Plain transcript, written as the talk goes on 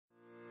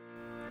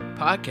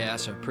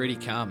Podcasts are pretty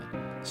common,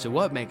 so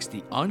what makes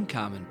the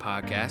Uncommon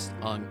Podcast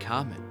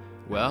uncommon?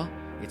 Well,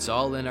 it's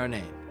all in our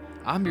name.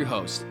 I'm your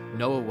host,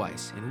 Noah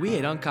Weiss, and we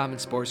at Uncommon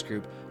Sports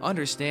Group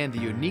understand the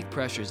unique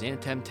pressures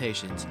and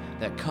temptations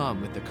that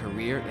come with a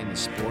career in the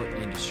sport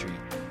industry.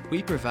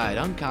 We provide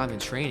uncommon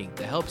training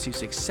that helps you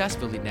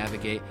successfully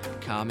navigate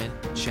common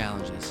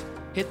challenges.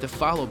 Hit the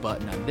follow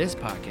button on this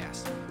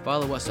podcast.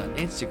 Follow us on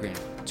Instagram,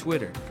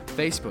 Twitter,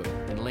 Facebook,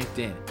 and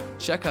LinkedIn.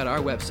 Check out our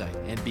website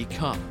and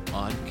become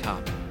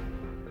uncommon.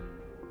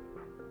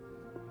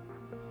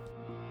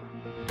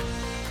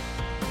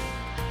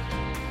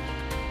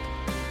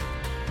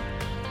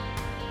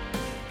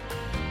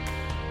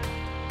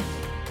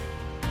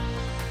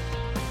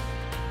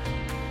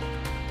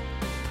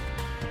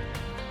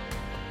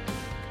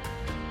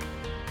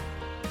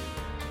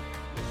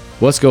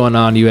 What's going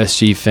on,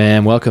 USG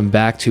fam? Welcome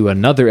back to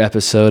another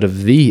episode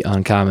of the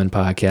Uncommon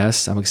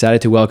Podcast. I'm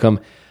excited to welcome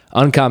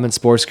Uncommon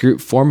Sports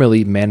Group,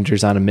 formerly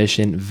Managers on a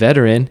Mission,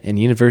 veteran and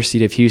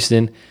University of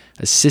Houston,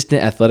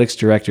 Assistant Athletics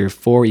Director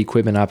for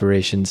Equipment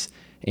Operations,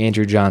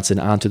 Andrew Johnson,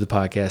 onto the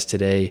podcast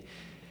today.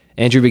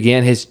 Andrew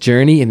began his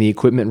journey in the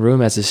equipment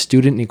room as a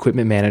student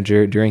equipment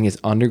manager during his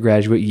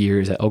undergraduate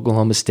years at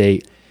Oklahoma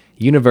State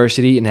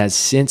University and has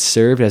since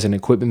served as an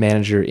equipment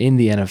manager in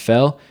the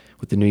NFL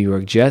with the New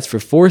York Jets for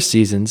 4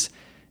 seasons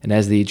and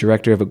as the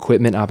Director of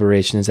Equipment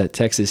Operations at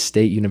Texas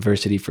State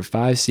University for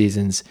 5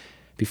 seasons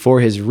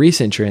before his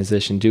recent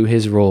transition to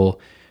his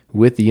role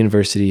with the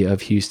University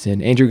of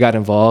Houston. Andrew got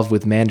involved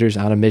with Managers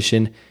on a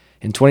Mission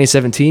in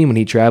 2017 when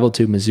he traveled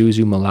to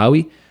Mzuzu,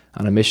 Malawi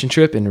on a mission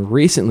trip, and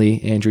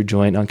recently Andrew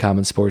joined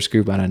Uncommon Sports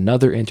Group on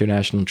another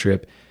international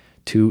trip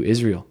to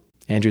Israel.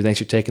 Andrew, thanks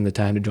for taking the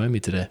time to join me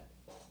today.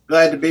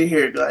 Glad to be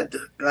here. Glad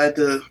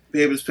to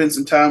be able to spend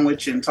some time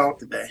with you and talk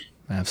today.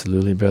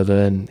 Absolutely,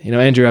 brother. And,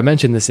 Andrew, I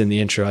mentioned this in the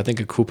intro. I think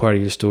a cool part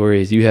of your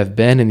story is you have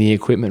been in the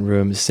equipment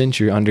room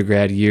since your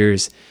undergrad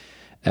years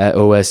at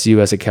OSU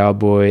as a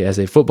Cowboy, as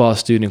a football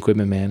student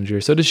equipment manager.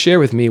 So to share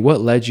with me,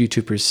 what led you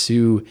to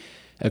pursue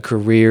a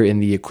career in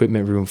the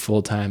equipment room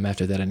full-time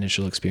after that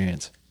initial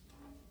experience?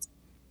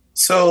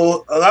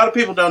 So a lot of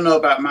people don't know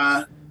about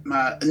my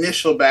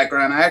initial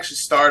background. I actually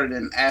started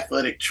in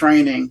athletic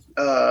training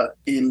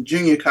in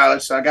junior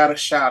college, so I got a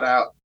shout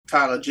out.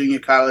 Tyler Junior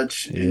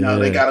College,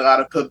 they got a lot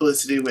of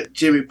publicity with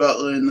Jimmy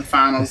Butler in the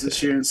finals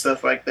this year and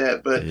stuff like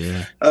that. But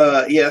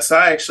so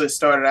I actually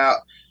started out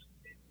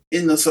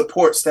in the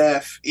support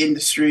staff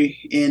industry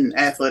in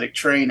athletic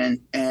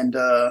training, and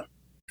I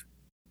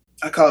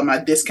call it my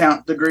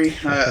discount degree.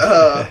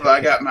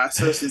 I got my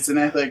associates in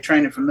athletic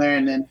training from there,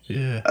 and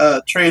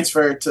then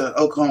transferred to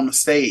Oklahoma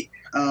State.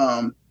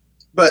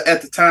 But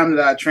at the time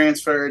that I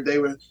transferred, they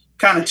were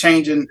kind of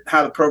changing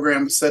how the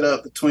program was set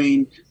up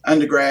between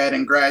undergrad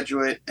and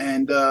graduate,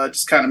 and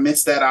just kind of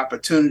missed that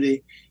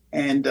opportunity.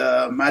 And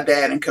my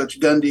dad and Coach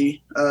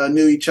Gundy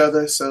knew each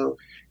other, so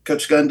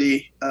Coach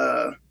Gundy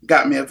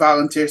got me a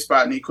volunteer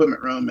spot in the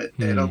equipment room at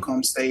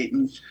Oklahoma State,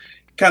 and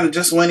kind of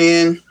just went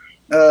in,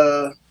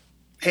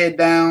 head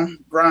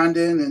down,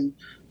 grinding,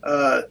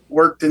 and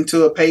worked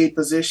into a paid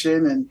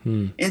position,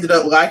 and ended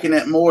up liking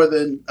it more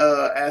than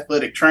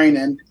athletic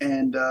training,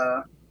 and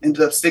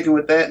ended up sticking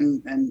with that,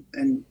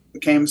 and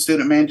became a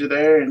student manager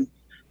there, and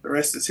the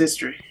rest is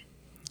history.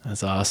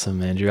 That's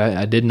awesome, Andrew.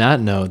 I did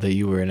not know that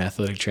you were in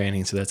athletic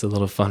training, so that's a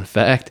little fun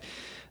fact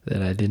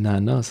that I did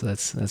not know. So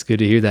that's good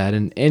to hear that.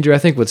 And Andrew, I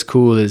think what's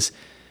cool is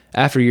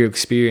after your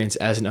experience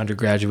as an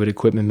undergraduate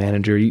equipment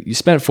manager, you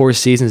spent 4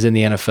 seasons in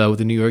the NFL with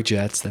the New York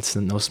Jets. That's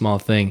no small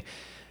thing,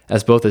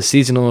 as both a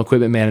seasonal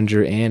equipment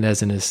manager and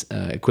as an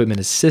equipment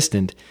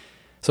assistant.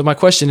 So my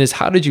question is,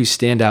 how did you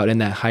stand out in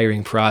that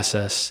hiring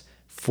process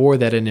for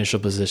that initial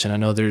position? I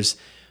know there's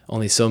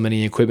only so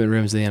many equipment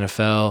rooms in the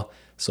NFL,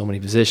 so many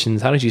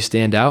positions. How did you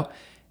stand out?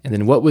 And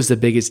then what was the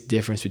biggest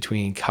difference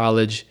between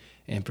college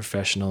and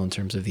professional in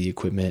terms of the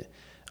equipment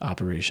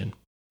operation?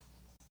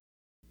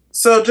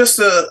 So just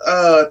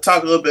to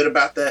talk a little bit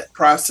about that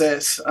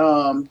process,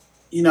 like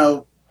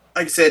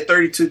I said,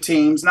 32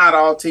 teams, not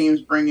all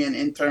teams bring in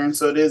interns,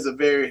 so it is a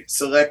very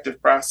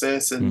selective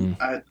process. And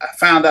I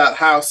found out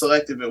how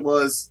selective it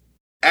was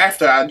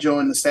after I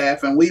joined the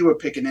staff, and we were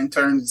picking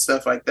interns and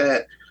stuff like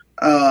that.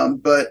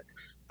 But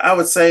I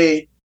would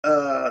say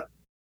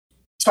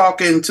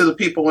talking to the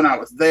people when I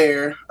was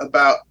there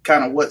about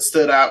kind of what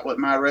stood out with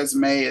my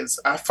resume is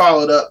I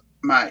followed up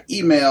my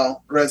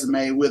email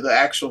resume with an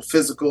actual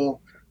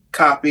physical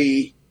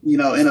copy,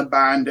 in a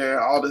binder,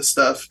 all this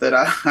stuff that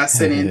I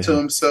sent in to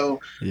them. So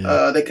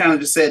they kind of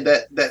just said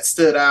that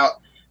stood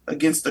out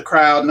against the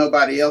crowd.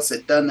 Nobody else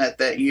had done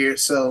that year.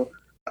 So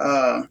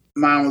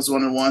mine was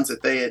one of the ones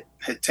that they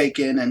had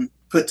taken and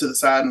put to the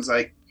side and was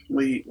like,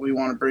 we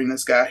want to bring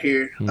this guy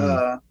here.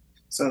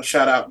 So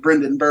shout out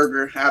Brendan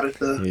Berger out at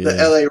the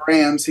LA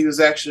Rams. He was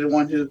actually the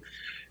one who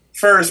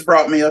first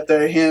brought me up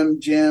there. Him,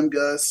 Jim,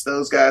 Gus,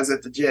 those guys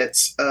at the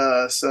Jets.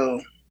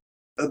 So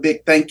a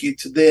big thank you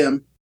to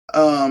them.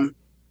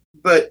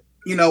 But,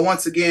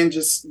 once again,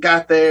 just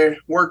got there,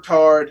 worked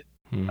hard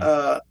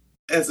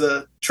as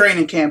a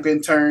training camp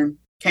intern,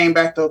 came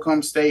back to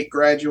Oklahoma State,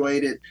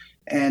 graduated,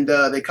 and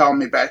they called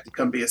me back to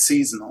come be a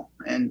seasonal.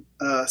 And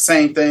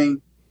same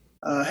thing,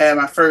 had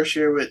my first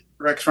year with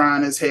Rex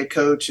Ryan as head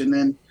coach, and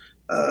then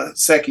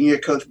second year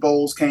Coach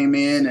Bowles came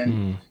in,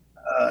 and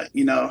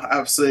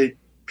obviously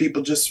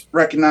people just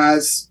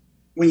recognize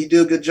when you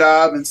do a good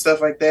job and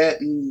stuff like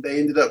that, and they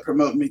ended up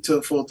promoting me to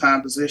a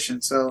full-time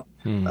position. So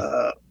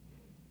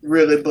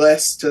really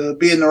blessed to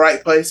be in the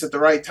right place at the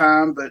right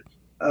time, but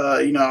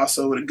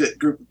also with a good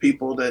group of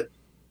people that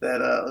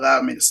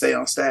allowed me to stay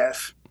on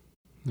staff.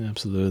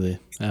 Absolutely,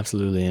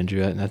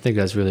 Andrew. And I think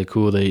that's really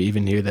cool to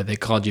even hear that they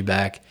called you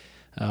back.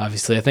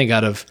 Obviously, I think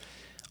out of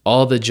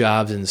all the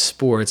jobs in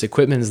sports,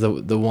 equipment is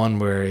the one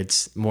where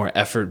it's more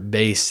effort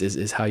based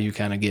is how you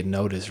kind of get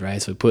noticed,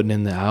 right? So putting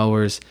in the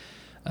hours,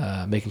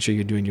 making sure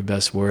you're doing your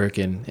best work,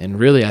 and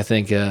really, I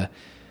think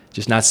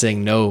just not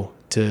saying no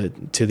to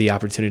the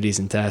opportunities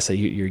and tasks that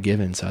you're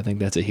given. So I think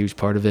that's a huge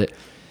part of it.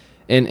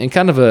 And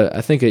kind of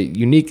I think a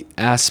unique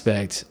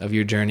aspect of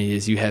your journey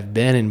is you have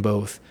been in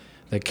both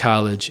the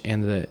college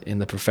and in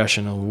the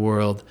professional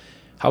world.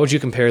 How would you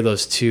compare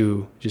those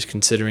two, just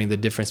considering the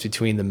difference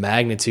between the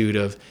magnitude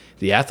of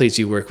the athletes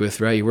you work with,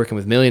 right? You're working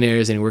with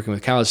millionaires and you're working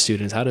with college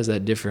students. How does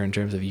that differ in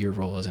terms of your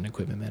role as an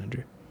equipment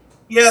manager?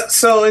 Yeah,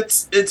 so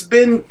it's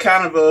been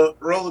kind of a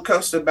roller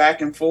coaster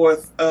back and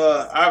forth.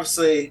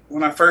 Obviously,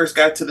 when I first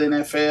got to the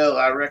NFL,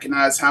 I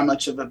recognized how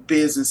much of a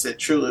business it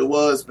truly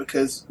was,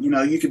 because,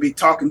 you could be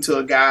talking to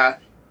a guy,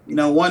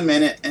 1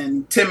 minute,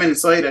 and 10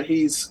 minutes later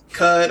he's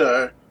cut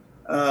or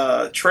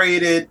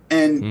traded,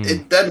 and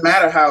it doesn't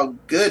matter how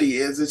good he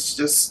is. It's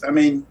just,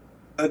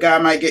 a guy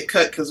might get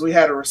cut because we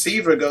had a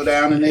receiver go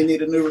down and they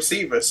need a new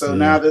receiver. So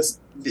now this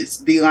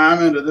D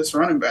lineman or this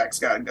running back's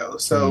got to go.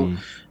 So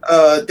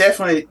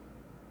definitely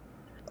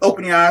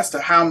open your eyes to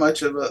how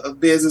much of a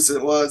business it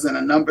was in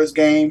a numbers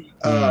game.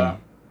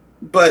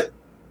 But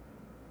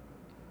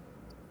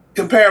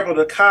comparable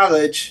to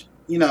college,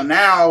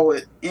 now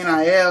with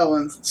NIL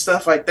and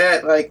stuff like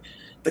that, like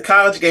the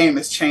college game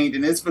is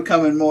changing. It's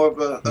becoming more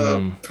of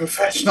a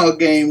professional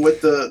game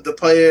with the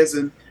players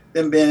and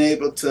them being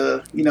able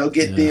to,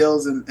 get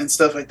deals and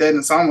stuff like that. And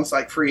it's almost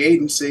like free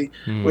agency,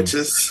 which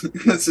is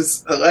it's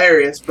just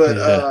hilarious.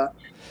 But,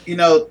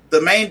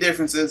 the main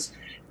difference is,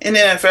 in the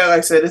NFL, like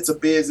I said, it's a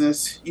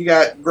business. You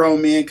got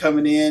grown men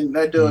coming in.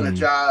 They're doing a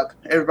job.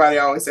 Everybody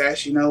always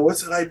asks,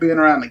 what's it like being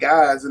around the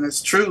guys? And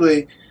it's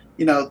truly,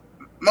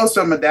 most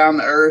of them are down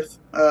to earth.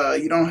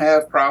 You don't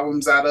have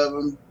problems out of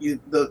them.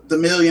 The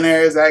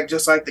millionaires act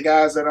just like the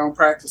guys that are on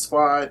practice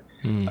squad.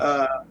 In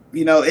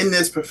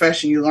this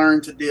profession, you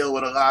learn to deal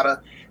with a lot of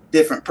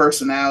different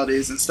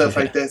personalities and stuff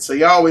like that. So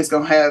you're always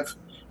going to have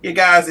your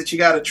guys that you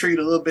got to treat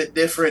a little bit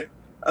different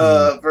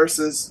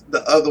versus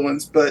the other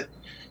ones. But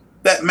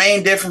that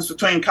main difference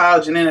between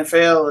college and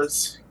NFL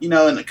is, in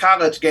the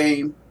college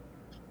game,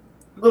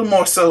 a little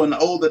more so in the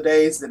older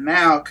days than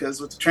now,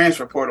 because with the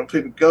transfer portal,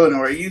 people go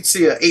anywhere. You'd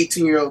see an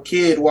 18-year-old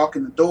kid walk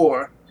in the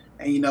door,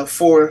 and,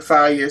 4 or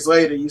 5 years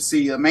later, you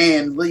see a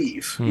man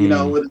leave,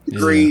 with a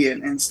degree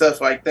and stuff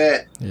like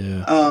that.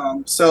 Yeah.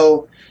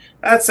 So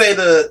I'd say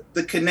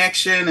the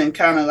connection and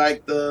kind of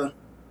like the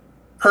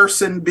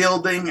person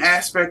building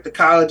aspect of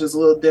college is a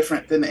little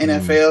different than the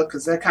NFL,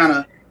 because that kind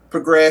of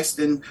progressed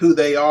in who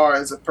they are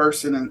as a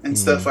person and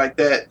stuff like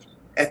that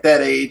at that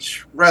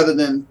age, rather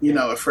than,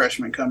 a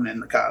freshman coming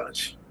into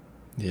college.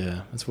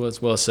 Yeah, that's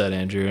well said,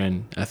 Andrew.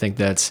 And I think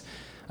that's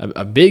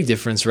a big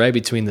difference, right,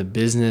 between the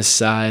business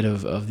side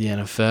of the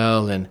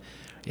NFL and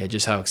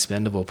just how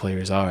expendable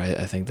players are.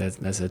 I think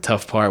that's a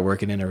tough part,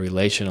 working in a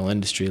relational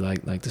industry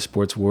like the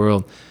sports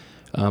world.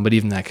 But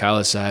even that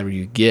college side, where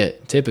you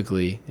get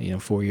typically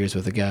 4 years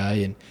with a guy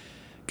and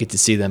get to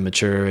see them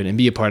mature and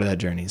be a part of that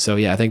journey. So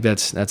I think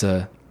that's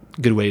a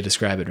good way to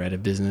describe it, right? A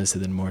business,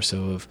 and then more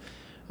so of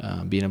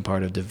being a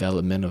part of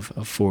development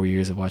of 4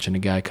 years of watching a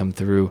guy come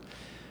through.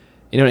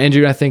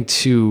 Andrew, I think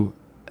too,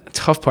 a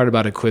tough part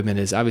about equipment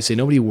is obviously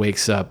nobody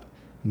wakes up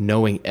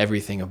knowing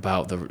everything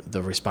about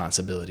the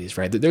responsibilities,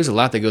 right? There's a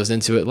lot that goes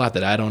into it, a lot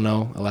that I don't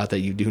know, a lot that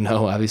you do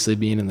know, obviously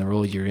being in the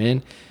role you're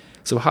in.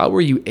 So how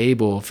were you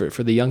able,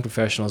 for the young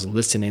professionals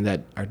listening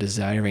that are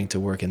desiring to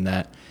work in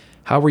that,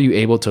 how were you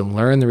able to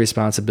learn the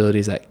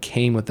responsibilities that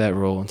came with that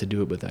role and to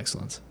do it with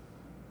excellence?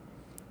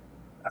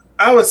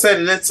 I would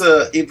say that it's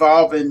a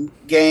evolving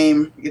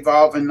game,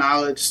 evolving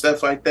knowledge,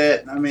 stuff like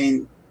that.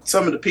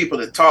 Some of the people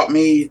that taught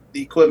me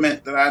the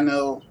equipment that I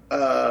know,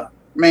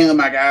 mainly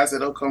my guys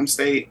at Oklahoma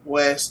State,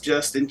 Wes,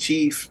 Justin,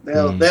 Chief,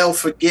 they'll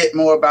forget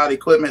more about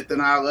equipment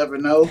than I'll ever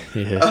know.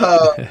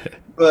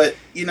 But,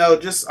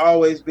 just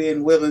always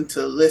being willing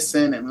to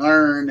listen and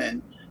learn,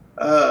 and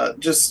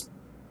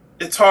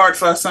it's hard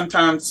for us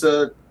sometimes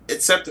to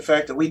accept the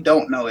fact that we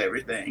don't know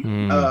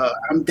everything.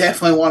 I'm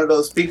definitely one of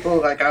those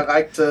people. Like, I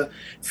like to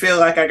feel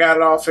like I got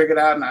it all figured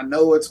out and I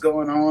know what's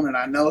going on and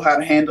I know how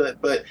to handle it.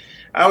 But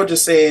I would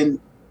just say, in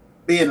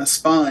being a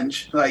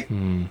sponge, like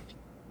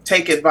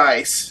take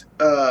advice,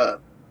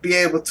 be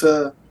able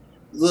to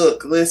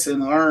look, listen,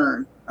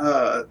 learn,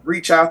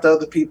 reach out to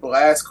other people,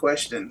 ask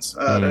questions.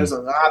 There's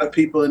a lot of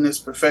people in this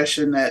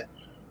profession that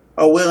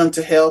are willing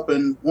to help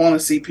and want to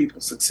see people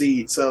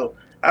succeed. So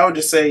I would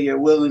just say your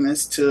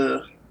willingness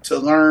to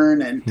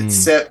learn and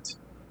accept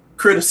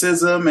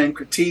criticism and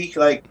critique.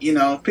 Like,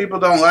 people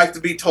don't like to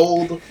be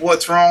told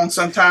what's wrong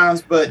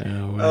sometimes, but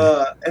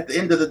at the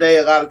end of the day,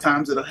 a lot of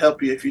times it'll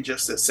help you if you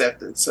just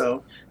accept it.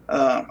 So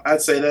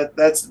I'd say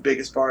that's the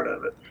biggest part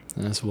of it.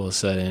 That's well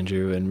said,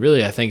 Andrew. And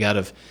really, I think out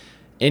of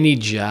any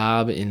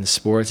job in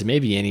sports,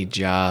 maybe any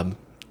job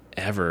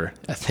ever,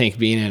 I think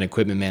being an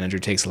equipment manager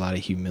takes a lot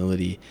of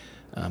humility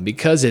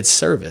because it's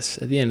service.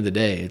 At the end of the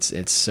day,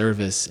 it's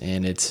service,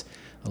 and it's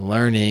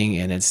learning,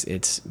 and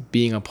it's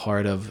being a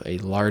part of a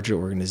larger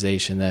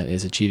organization that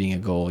is achieving a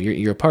goal.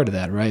 You're a part of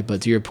that, right?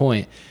 But to your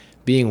point,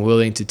 being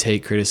willing to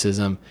take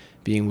criticism,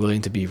 being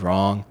willing to be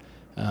wrong,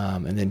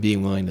 and then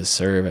being willing to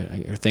serve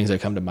are things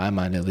that come to my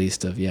mind, at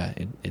least, of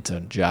it's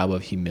a job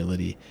of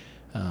humility.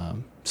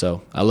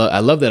 So I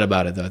love that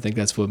about it, though. I think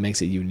that's what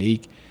makes it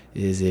unique.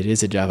 It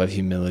is a job of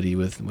humility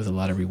with a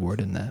lot of reward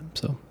in that.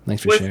 So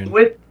thanks for sharing.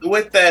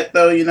 With that,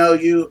 though,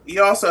 you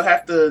also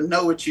have to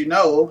know what you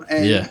know,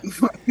 and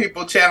when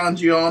people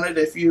challenge you on it,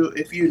 if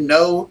you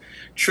know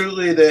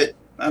truly that,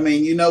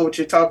 you know what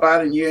you're talking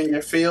about and you're in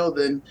your field,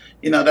 then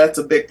that's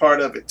a big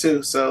part of it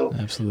too. So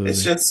absolutely,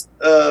 it's just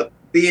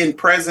being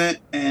present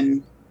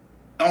and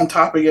on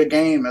top of your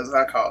game, as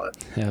I call it.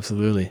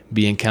 Absolutely,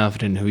 being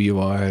confident in who you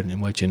are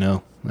and what you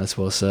know. That's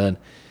well said.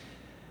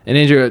 And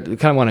Andrew, I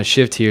kind of want to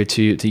shift here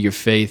to your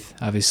faith.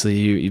 Obviously,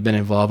 you've been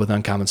involved with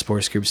Uncommon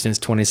Sports Group since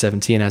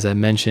 2017, as I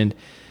mentioned.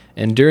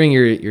 And during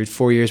your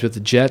 4 years with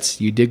the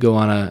Jets, you did go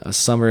on a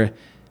summer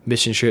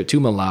mission trip to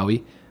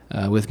Malawi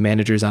with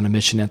Managers on a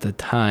Mission at the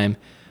time.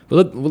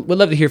 We'd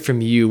love to hear from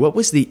you. What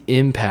was the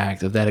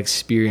impact of that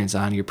experience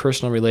on your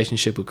personal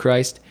relationship with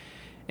Christ?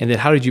 And then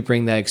how did you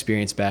bring that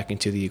experience back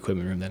into the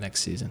equipment room the next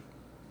season?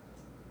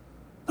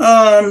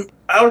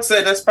 I would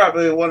say that's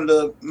probably one of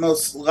the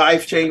most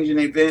life-changing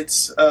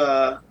events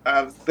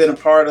I've been a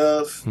part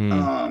of.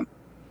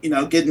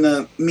 Getting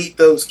to meet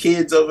those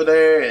kids over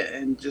there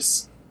and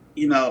just,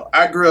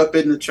 I grew up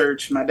in the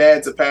church. My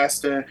dad's a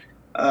pastor.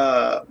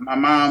 My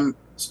mom's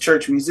a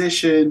church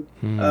musician.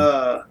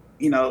 Been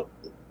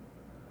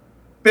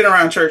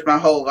around church my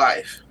whole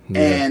life. Yeah.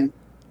 And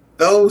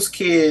those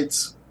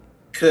kids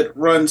could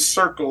run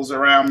circles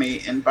around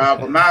me in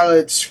Bible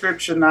knowledge,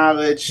 scripture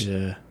knowledge.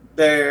 Yeah.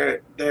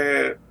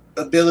 Their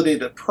ability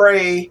to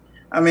pray.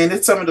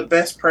 It's some of the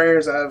best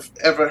prayers I've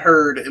ever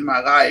heard in my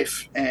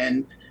life.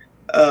 And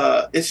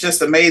it's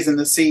just amazing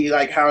to see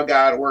like how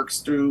God works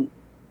through,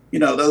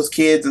 those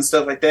kids and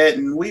stuff like that.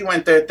 And we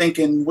went there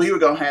thinking we were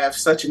going to have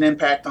such an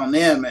impact on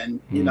them. And,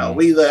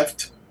 we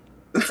left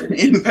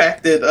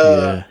impacted,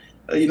 by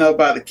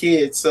the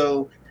kids.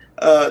 So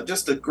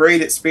just a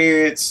great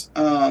experience.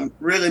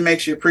 Really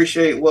makes you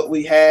appreciate what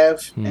we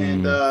have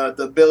and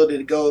the ability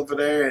to go over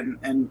there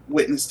and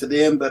witness to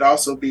them, but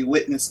also be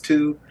witnessed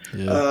to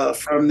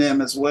from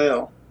them as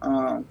well.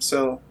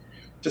 So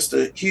just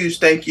a huge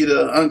thank you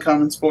to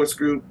Uncommon Sports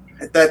Group.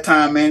 At that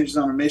time, Managers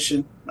on a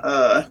Mission,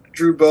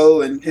 Drew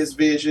Bowe and his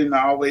vision.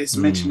 I always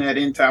mention that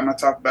anytime I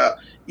talk about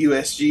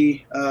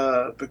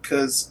USG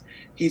because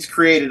he's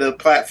created a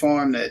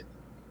platform that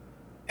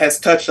has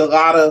touched a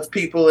lot of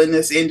people in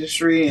this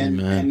industry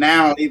and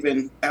now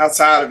even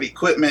outside of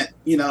equipment,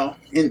 in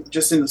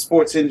the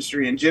sports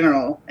industry in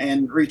general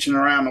and reaching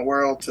around the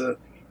world to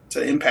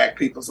impact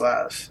people's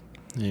lives.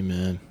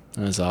 Amen.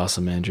 That's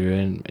awesome, Andrew.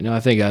 And,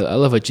 I think I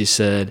love what you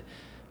said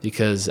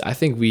because I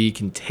think we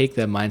can take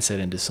that mindset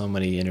into so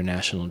many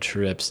international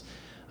trips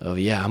of,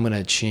 I'm going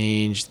to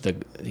change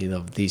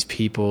these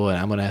people and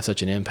I'm going to have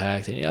such an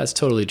impact. And it's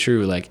totally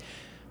true. Like,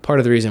 part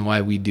of the reason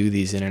why we do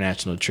these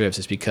international trips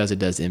is because it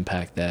does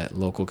impact that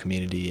local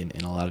community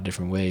in a lot of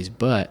different ways.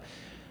 But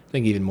I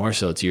think even more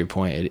so, to your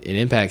point, it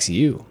impacts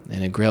you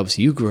and it helps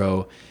you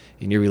grow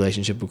in your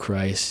relationship with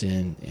Christ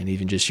and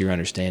even just your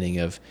understanding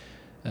of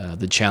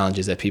the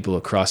challenges that people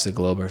across the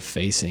globe are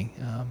facing.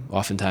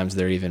 Oftentimes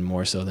they're even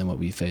more so than what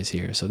we face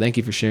here. So thank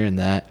you for sharing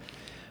that.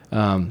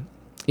 And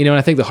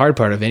I think the hard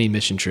part of any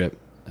mission trip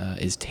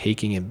is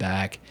taking it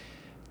back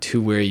to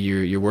where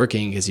you're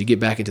working, because you get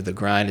back into the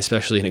grind,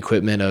 especially in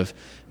equipment of,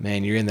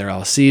 man, you're in there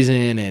all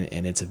season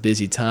and it's a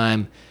busy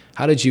time.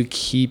 How did you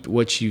keep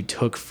what you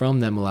took from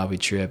that Malawi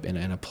trip and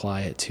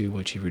apply it to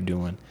what you were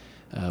doing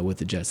with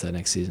the Jets that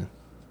next season?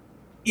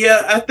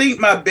 Yeah, I think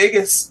my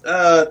biggest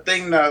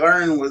thing that I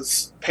learned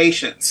was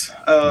patience.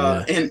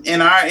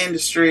 In our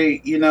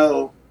industry,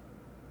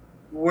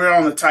 we're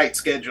on a tight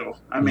schedule.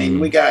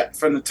 We got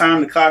from the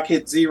time the clock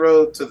hits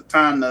zero to the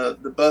time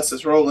the bus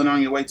is rolling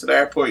on your way to the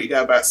airport, you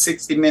got about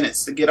 60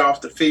 minutes to get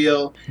off the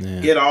field,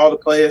 get all the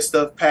player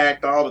stuff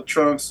packed, all the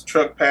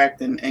truck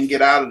packed, and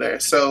get out of there.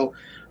 So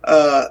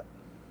I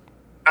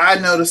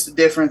noticed the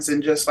difference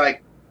in just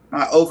like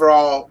my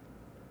overall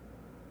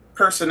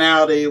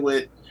personality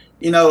with,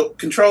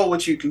 control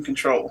what you can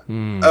control,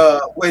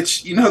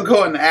 which,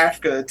 going to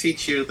Africa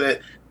teach you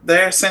that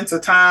their sense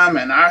of time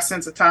and our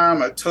sense of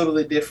time are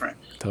totally different.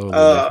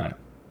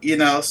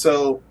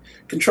 So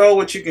control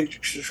what you can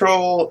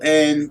control.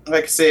 And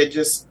like I said,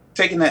 just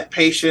taking that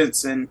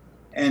patience and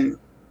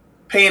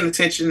paying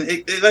attention.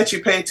 It lets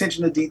you pay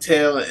attention to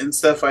detail and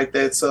stuff like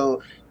that.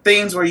 So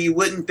things where you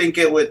wouldn't think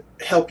it would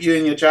help you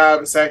in your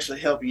job, it's actually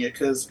helping you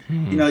because,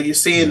 you're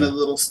seeing the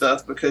little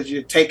stuff because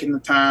you're taking the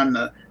time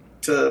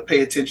to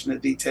pay attention to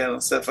detail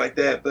and stuff like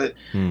that. But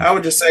I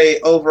would just say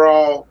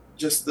overall,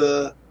 just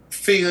the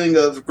feeling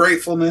of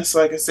gratefulness,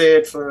 like I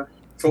said, for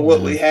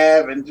what we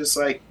have, and just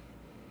like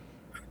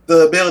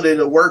the ability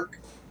to work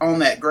on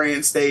that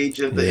grand stage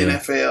of the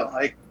NFL.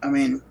 Like, I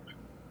mean,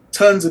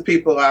 tons of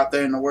people out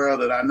there in the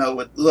world that I know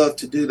would love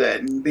to do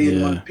that, and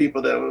being one of the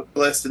people that were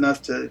blessed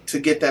enough to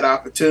get that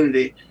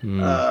opportunity,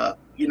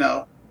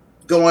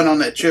 going on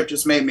that trip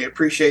just made me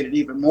appreciate it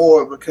even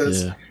more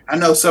because I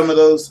know some of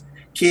those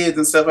kids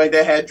and stuff like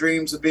that had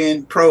dreams of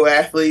being pro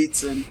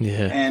athletes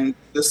and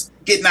just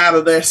getting out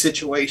of their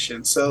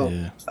situation.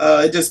 So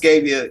it just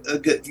gave you a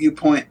good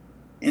viewpoint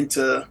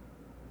into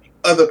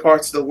other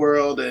parts of the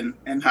world and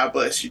how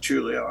blessed you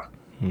truly are.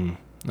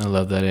 I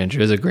love that,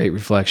 Andrew. It's a great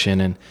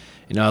reflection. And,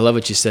 I love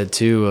what you said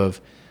too of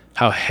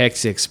how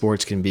hectic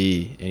sports can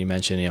be. And you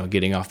mentioned,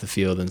 getting off the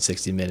field in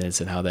 60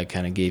 minutes and how that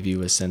kind of gave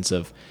you a sense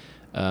of,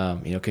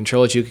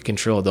 control what you can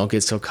control. Don't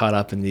get so caught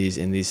up in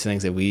these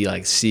things that we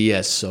like see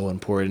as so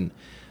important.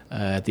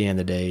 At the end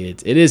of the day,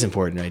 it is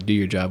important, right? Do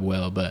your job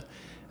well, but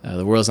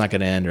the world's not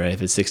going to end, right?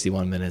 If it's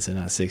 61 minutes and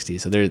not 60.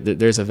 So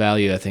there's a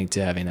value, I think,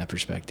 to having that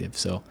perspective.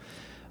 So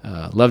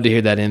love to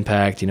hear that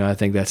impact. I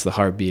think that's the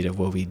heartbeat of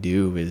what we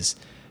do is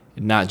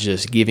not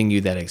just giving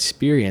you that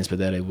experience, but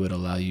that it would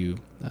allow you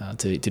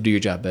to do your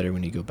job better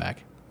when you go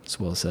back. It's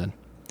well said.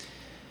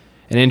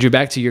 And Andrew,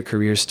 back to your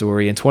career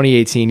story. In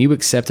 2018, you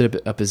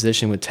accepted a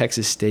position with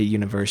Texas State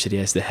University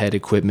as the head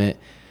equipment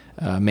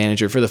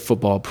manager for the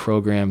football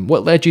program.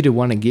 What led you to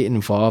want to get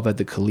involved at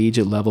the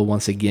collegiate level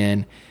once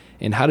again,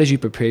 and how did you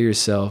prepare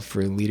yourself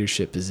for a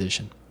leadership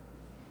position?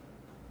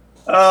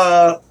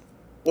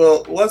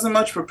 Well, it wasn't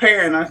much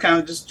preparing. I kind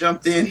of just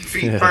jumped in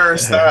feet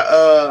first.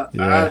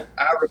 I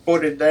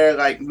reported there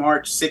like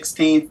March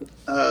 16th.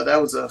 That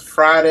was a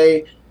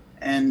Friday,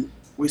 and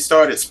we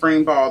started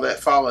spring ball that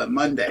following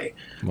Monday.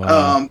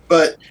 Wow.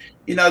 But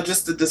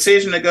just the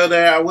decision to go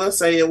there, I will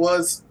say it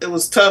was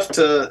tough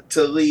to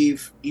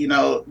leave, the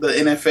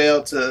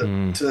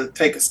NFL to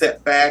take a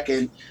step back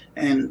and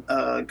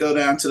go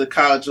down to the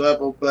college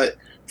level. But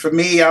for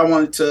me, I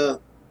wanted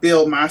to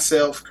build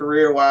myself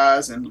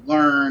career-wise and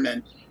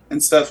learn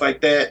and stuff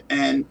like that.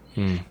 And,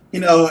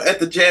 at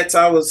the Jets,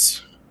 I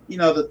was,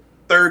 the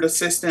third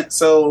assistant.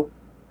 So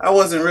I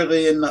wasn't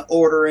really in the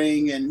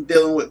ordering and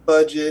dealing with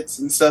budgets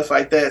and stuff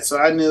like that. So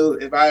I knew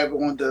if I ever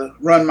wanted to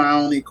run my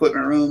own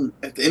equipment room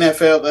at the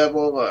NFL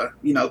level or,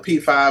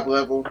 P5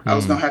 level, I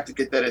was going to have to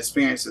get that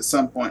experience at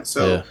some point.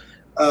 So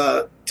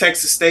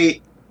Texas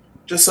State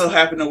just so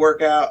happened to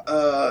work out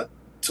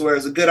to where it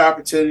was a good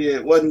opportunity.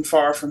 It wasn't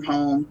far from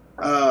home.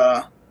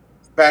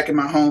 Back in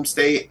my home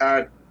state,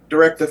 our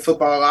director of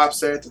football ops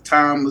there at the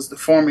time was the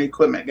former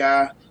equipment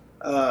guy,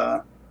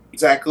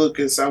 Zach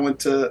Lucas.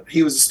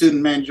 He was a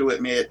student manager with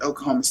me at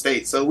Oklahoma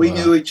State. So we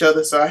knew each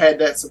other. So I had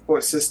that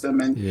support system.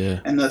 And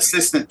the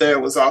assistant there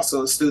was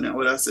also a student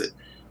with us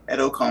at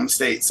Oklahoma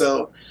State.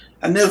 So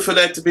I knew for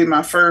that to be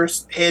my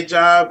first head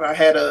job, I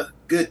had a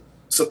good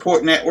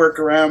support network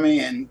around me,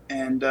 and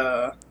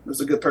it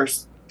was a good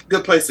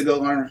place to go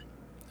learn.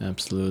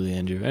 Absolutely,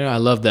 Andrew. I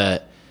love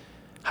that,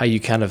 how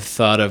you kind of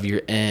thought of your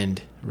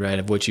end, right,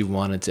 of what you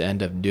wanted to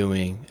end up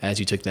doing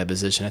as you took that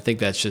position. I think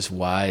that's just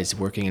wise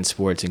working in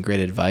sports and great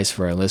advice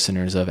for our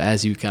listeners of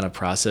as you kind of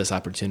process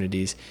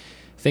opportunities,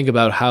 think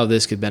about how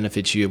this could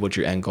benefit you, what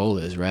your end goal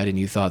is, right? And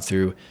you thought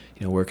through,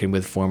 working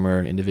with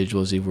former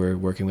individuals you were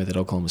working with at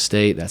Oklahoma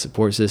State, that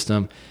support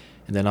system,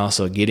 and then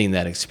also getting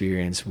that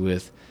experience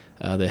with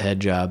the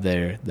head job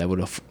there that would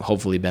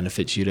hopefully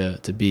benefit you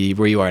to be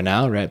where you are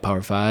now, right,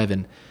 Power 5,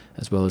 and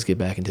as well as get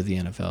back into the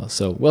NFL.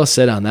 So well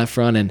said on that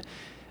front. And,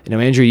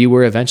 Andrew, you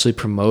were eventually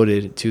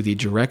promoted to the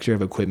director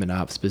of equipment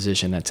ops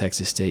position at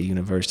Texas State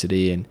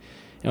University. And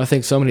I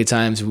think so many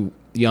times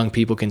young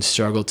people can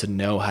struggle to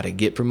know how to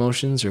get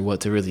promotions or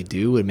what to really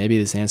do. And maybe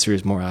this answer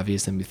is more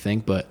obvious than we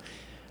think, but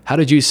how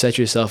did you set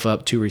yourself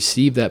up to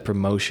receive that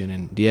promotion?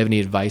 And do you have any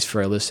advice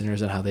for our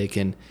listeners on how they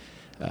can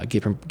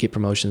get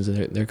promotions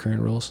in their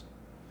current roles?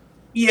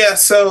 Yeah,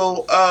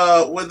 so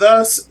with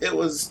us, it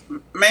was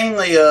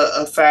mainly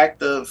a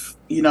fact of,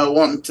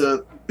 wanting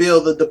to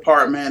build the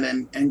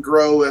department and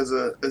grow as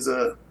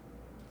a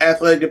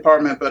athletic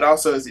department, but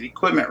also as an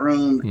equipment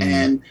room.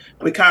 And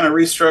we kind of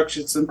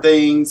restructured some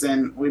things,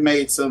 and we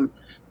made some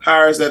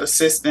hires at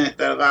assistant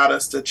that allowed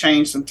us to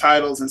change some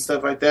titles and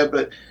stuff like that.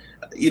 But,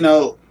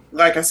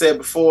 like I said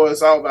before,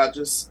 it's all about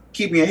just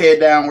keeping your head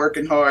down,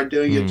 working hard,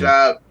 doing your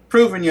job,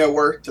 proving your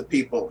worth to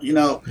people.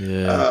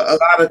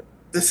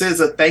 This is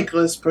a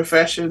thankless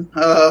profession.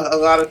 A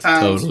lot of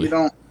times we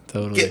don't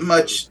get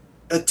much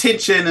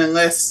attention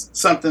unless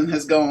something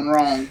has gone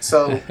wrong.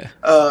 So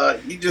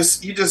you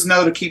just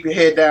know to keep your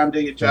head down, do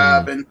your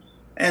job,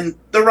 and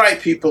the right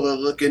people are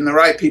looking, the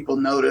right people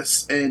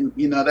notice, and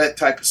that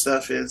type of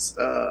stuff is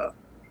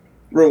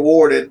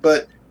rewarded.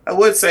 But I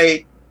would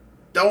say,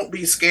 don't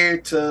be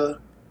scared to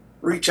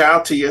reach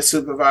out to your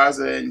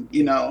supervisor, and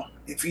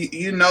if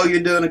you know you're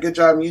doing a good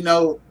job,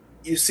 and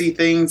you see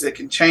things that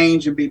can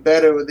change and be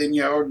better within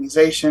your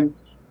organization,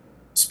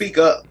 speak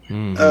up,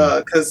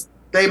 because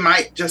they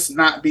might just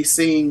not be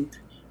seeing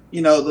the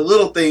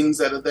little things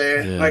that are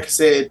there. Yeah. Like I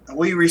said,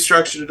 we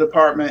restructured the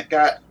department,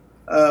 got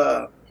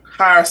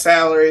higher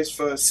salaries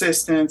for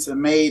assistants,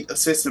 and made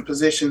assistant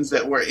positions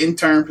that were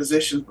intern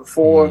positions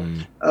before.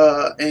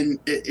 And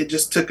it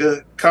just took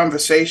a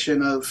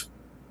conversation of,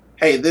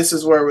 hey, this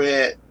is where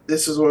we're at.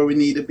 This is where we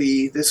need to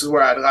be. This is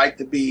where I'd like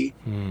to be.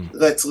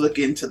 Let's look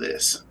into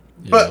this.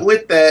 Yeah. But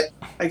with that,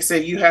 like I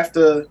said, you have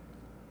to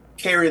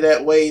carry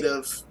that weight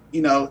of,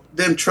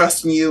 them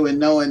trusting you and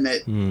knowing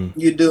that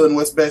you're doing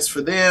what's best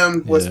for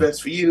them, what's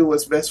best for you,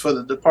 what's best for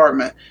the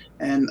department.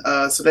 And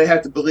so they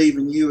have to believe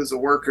in you as a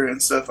worker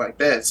and stuff like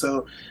that.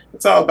 So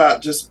it's all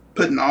about just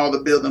putting all the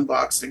building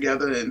blocks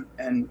together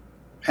and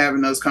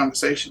having those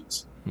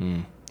conversations.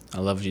 I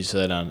love what you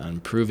said on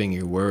proving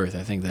your worth.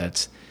 I think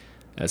that's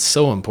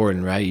so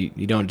important, right?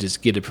 You don't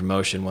just get a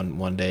promotion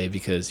one day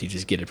because you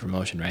just get a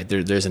promotion, right?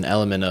 There's an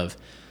element of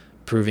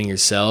proving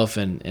yourself,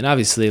 and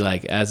obviously,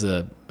 like as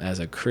a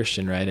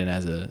Christian, right, and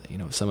as a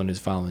someone who's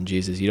following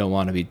Jesus, you don't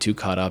want to be too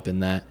caught up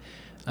in that.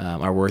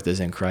 Our worth is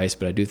in Christ,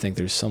 but I do think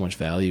there's so much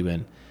value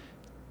in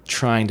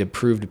trying to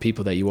prove to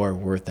people that you are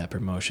worth that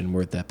promotion,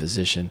 worth that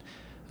position.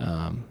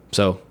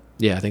 So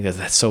yeah, I think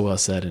that's so well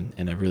said,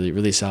 and a really,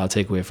 really solid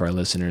takeaway for our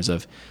listeners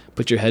of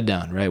put your head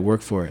down, right?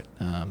 Work for it.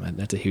 And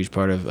that's a huge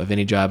part of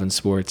any job in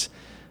sports.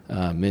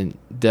 And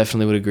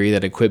definitely would agree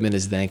that equipment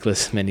is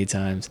thankless many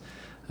times.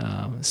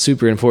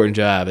 Super important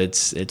job.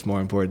 It's more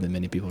important than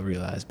many people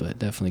realize, but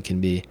definitely can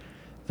be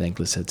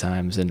thankless at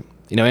times. And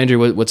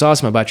Andrew, what's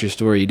awesome about your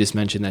story, you just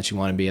mentioned that you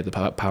want to be at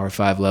the Power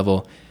 5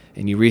 level,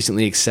 and you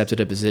recently accepted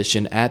a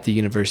position at the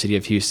University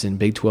of Houston,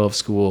 Big 12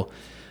 school,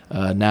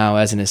 now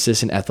as an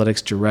assistant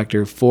athletics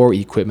director for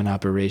equipment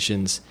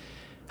operations.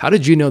 How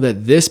did you know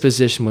that this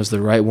position was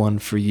the right one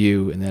for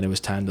you and that it was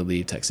time to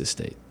leave Texas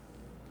State?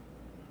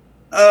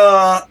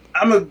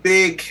 I'm a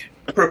big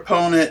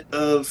proponent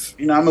of,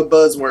 I'm a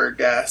buzzword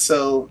guy.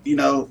 So,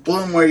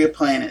 bloom where you're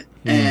planted.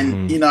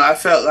 And, I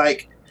felt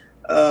like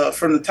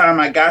from the time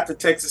I got to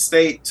Texas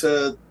State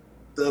to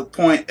the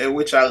point at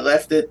which I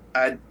left it,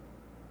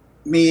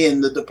 me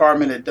and the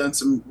department had done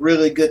some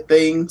really good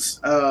things.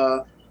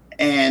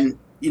 And,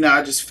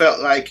 I just felt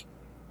like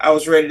I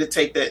was ready to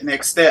take that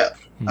next step.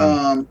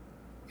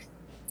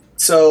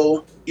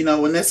 So,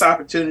 when this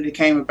opportunity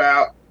came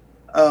about,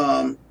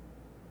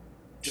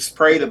 just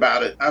prayed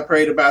about it. I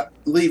prayed about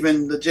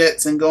leaving the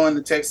Jets and going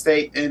to Texas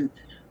State, and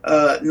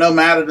no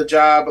matter the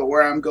job or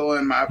where I'm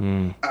going,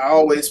 I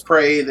always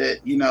pray that,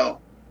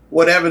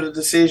 whatever the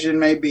decision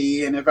may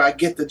be, and if I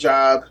get the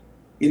job,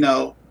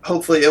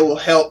 hopefully it will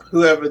help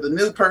whoever the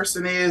new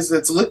person is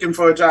that's looking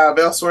for a job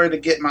elsewhere to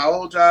get my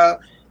old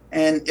job.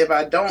 And if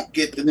I don't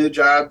get the new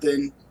job,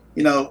 then,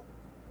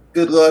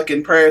 good luck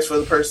and prayers for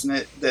the person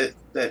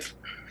that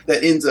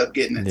ends up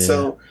getting it. Yeah.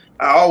 So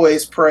I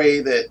always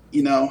pray that,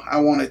 I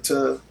wanted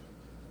to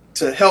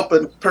help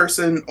a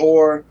person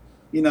or,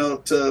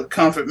 to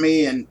comfort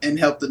me and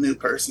help the new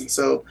person.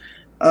 So,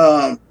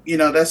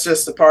 that's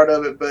just a part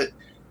of it. But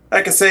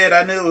like I said,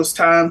 I knew it was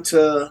time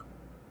to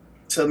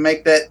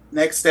make that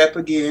next step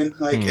again.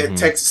 Like at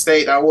Texas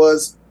State, I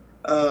was,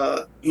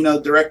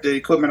 director of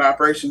equipment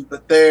operations,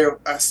 but there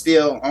I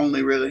still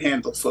only really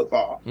handled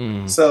football.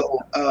 So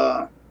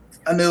I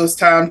knew it was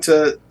time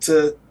to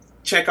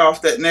check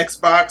off that next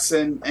box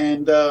and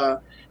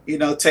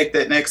take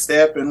that next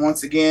step. And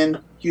once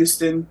again,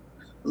 Houston,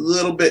 a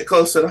little bit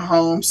closer to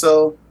home,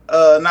 so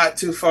not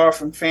too far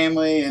from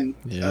family. And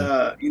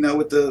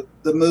with the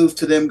move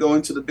to them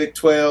going to the Big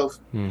 12,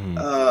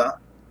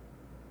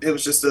 it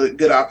was just a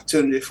good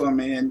opportunity for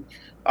me. And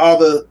all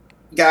the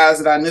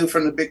guys that I knew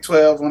from the Big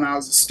 12 when I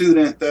was a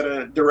student that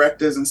are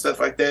directors and stuff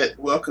like that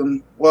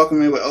welcome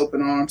me with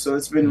open arms. So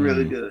it's been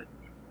really good.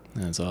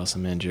 That's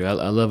awesome, Andrew. I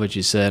love what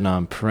you said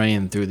on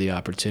praying through the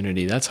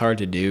opportunity. That's hard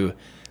to do,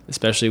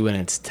 especially when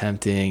it's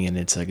tempting and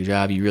it's like a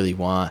job you really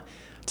want.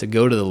 To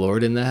go to the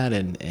Lord in that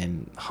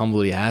and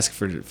humbly ask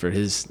for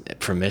his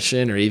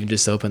permission or even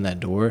just open that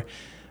door,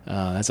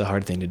 that's a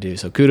hard thing to do.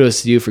 So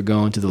kudos to you for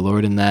going to the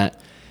Lord in that.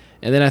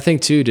 And then I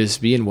think, too, just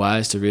being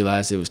wise to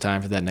realize it was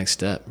time for that next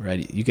step,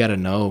 right? You got to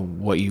know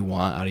what you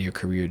want out of your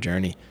career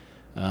journey.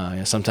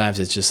 Sometimes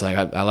it's just like,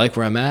 I like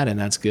where I'm at, and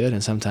that's good.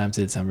 And sometimes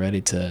it's I'm ready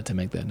to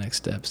make that next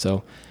step.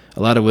 So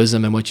a lot of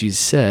wisdom in what you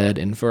said.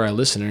 And for our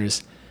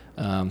listeners,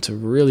 to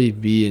really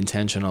be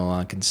intentional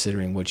on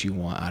considering what you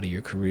want out of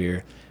your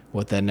career,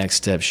 what that next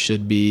step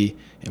should be,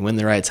 and when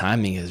the right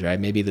timing is, right?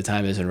 Maybe the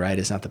time isn't right.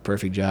 It's not the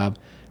perfect job.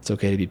 It's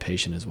okay to be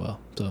patient as well.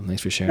 So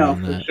thanks for sharing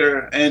on that. For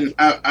sure. And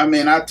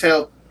I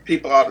tell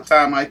people all the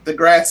time, like, the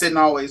grass isn't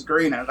always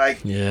greener.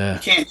 Like, you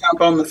can't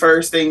jump on the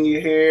first thing you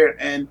hear.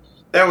 And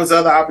there was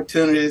other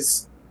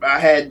opportunities I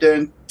had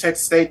during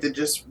Texas State that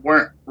just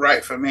weren't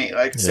right for me.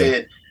 Like I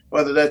said,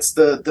 whether that's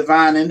the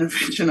divine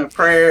intervention of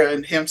prayer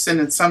and him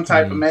sending some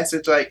type of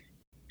message like,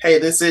 hey,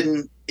 this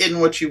isn't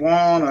what you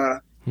want,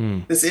 or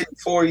this isn't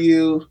for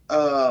you.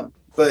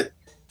 But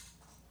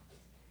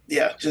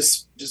yeah,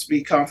 just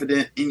be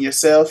confident in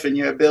yourself and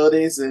your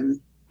abilities.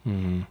 And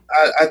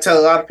I tell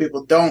a lot of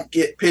people, don't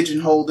get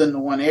pigeonholed into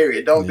one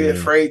area. Don't be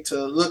afraid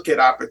to look at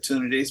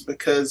opportunities,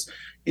 because,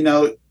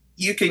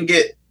 you can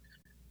get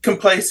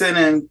complacent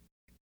and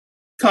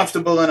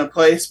comfortable in a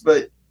place,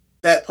 but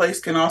that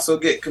place can also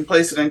get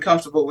complacent and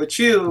comfortable with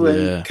you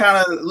and kind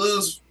of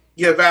lose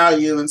your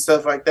value and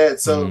stuff like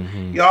that. So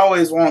you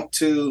always want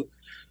to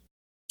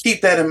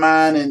keep that in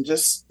mind, and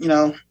just,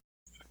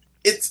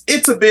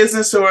 it's a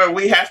business where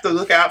we have to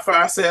look out for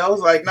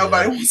ourselves. Like,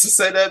 nobody wants to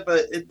say that,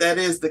 but that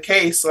is the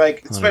case.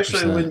 Like,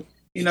 especially 100%. When,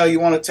 you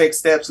want to take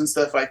steps and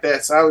stuff like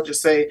that. So I would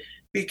just say,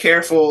 be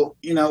careful,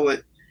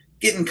 with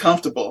getting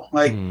comfortable.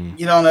 Like,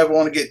 you don't ever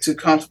want to get too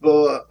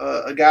comfortable.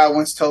 A guy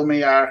once told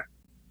me our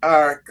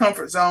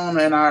comfort zone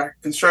and our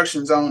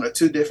construction zone are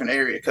two different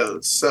area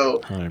codes. So,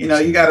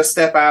 100%. You got to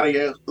step out of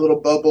your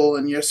little bubble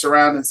and your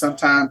surroundings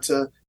sometime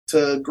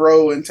to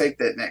grow and take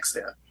that next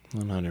step.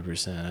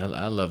 100%.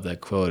 I love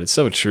that quote. It's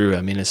so true.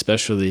 I mean,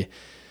 especially,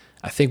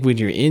 I think when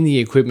you're in the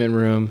equipment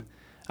room,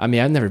 I mean,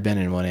 I've never been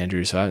in one,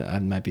 Andrew, so I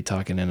might be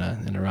talking in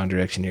a wrong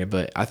direction here,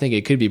 but I think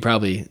it could be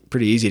probably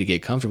pretty easy to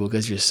get comfortable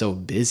because you're so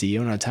busy. You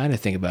don't have time to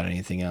think about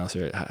anything else,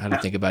 or how to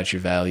think about your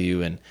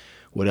value and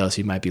what else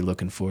you might be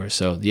looking for.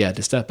 So yeah,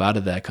 to step out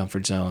of that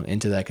comfort zone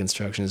into that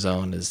construction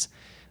zone is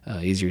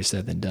easier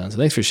said than done. So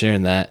thanks for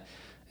sharing that.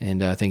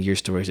 And I think your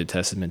story is a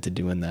testament to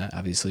doing that,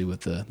 obviously,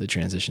 with the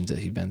transitions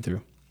that you've been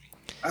through.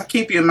 I'll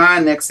keep you in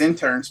mind next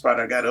intern spot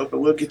I got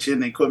open. We'll get you in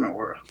the equipment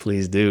world.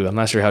 Please do. I'm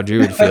not sure how Drew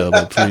would feel,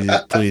 but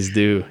please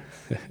do.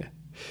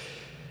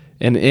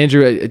 And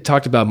Andrew, I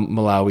talked about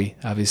Malawi,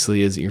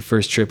 obviously, as your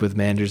first trip with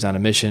Managers on a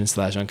Mission /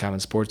 Uncommon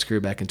Sports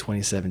Group back in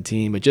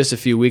 2017. But just a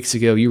few weeks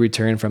ago, you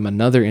returned from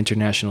another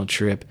international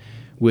trip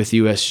with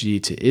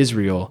USG to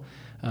Israel.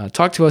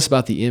 Talk to us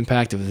about the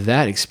impact of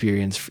that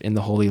experience in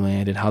the Holy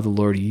Land and how the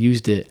Lord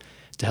used it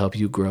to help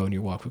you grow in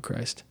your walk with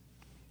Christ.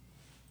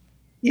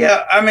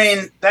 Yeah, I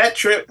mean, that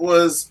trip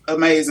was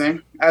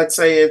amazing. I'd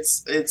say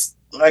it's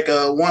like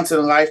a once in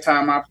a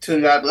lifetime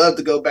opportunity. I'd love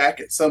to go back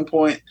at some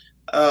point.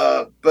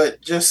 But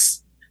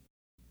just,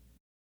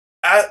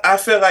 I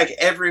feel like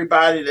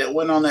everybody that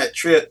went on that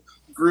trip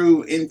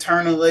grew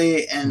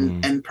internally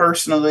and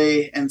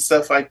personally and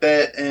stuff like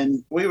that.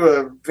 And we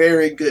were a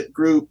very good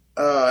group.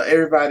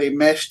 Everybody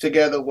meshed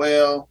together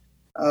well.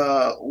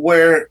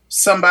 Where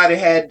somebody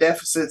had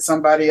deficits,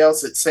 somebody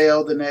else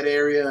excelled in that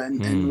area.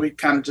 And we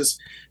kind of just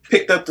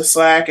picked up the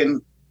slack,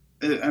 and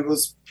it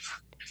was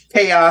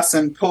chaos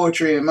and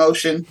poetry in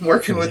motion,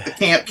 working with the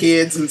camp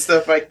kids and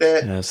stuff like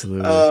that.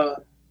 Absolutely.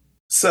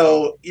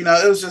 So,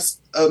 it was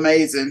just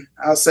amazing.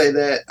 I'll say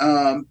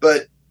that.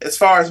 But as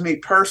far as me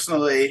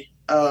personally,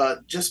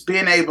 just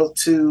being able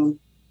to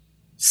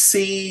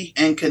see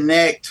and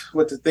connect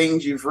with the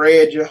things you've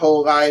read your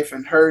whole life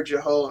and heard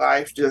your whole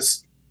life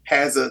just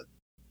has a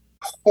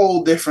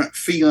whole different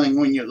feeling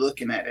when you're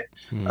looking at it.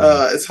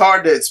 It's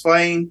hard to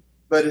explain,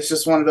 but it's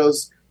just one of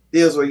those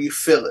deals where you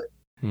feel it.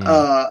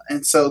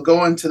 And so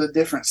going to the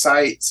different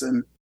sites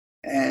and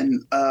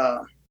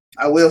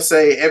I will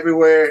say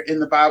everywhere in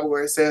the Bible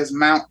where it says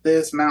mount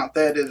this, mount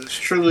that, it is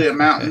truly a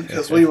mountain,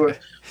 because we were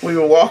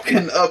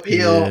walking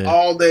uphill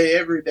all day,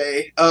 every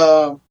day.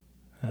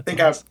 I think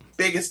our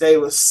biggest day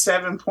was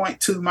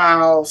 7.2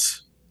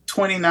 miles,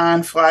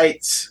 29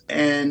 flights,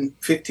 and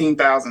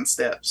 15,000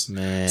 steps.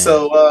 Man.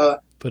 So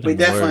we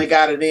definitely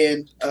got it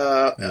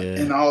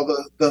in all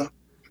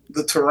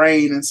the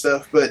terrain and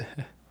stuff. But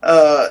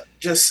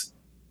just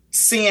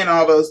seeing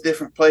all those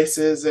different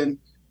places, and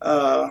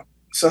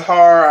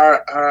Sahar,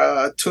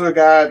 our tour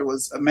guide,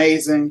 was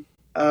amazing.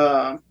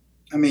 I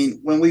mean,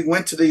 when we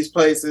went to these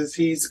places,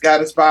 he's got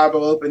his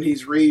Bible open,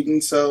 he's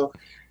reading. So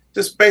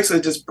just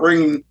basically just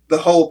bringing the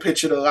whole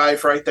picture to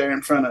life right there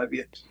in front of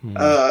you.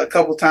 A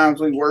couple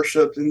times we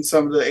worshiped in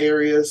some of the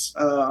areas.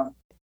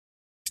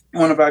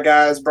 One of our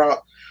guys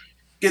brought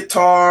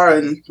guitar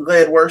and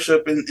led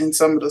worship in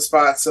some of the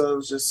spots. So it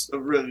was just a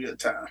really good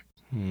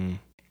time.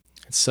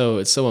 It's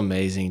so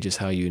amazing just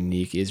how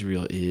unique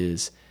Israel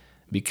is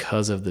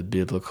because of the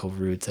biblical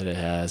roots that it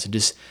has. And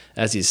just,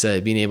 as you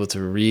said, being able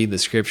to read the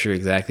scripture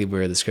exactly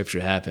where the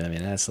scripture happened, I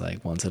mean, that's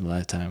like once in a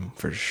lifetime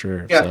for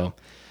sure. Yeah. So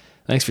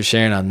thanks for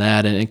sharing on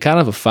that. And kind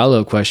of a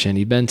follow-up question.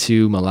 You've been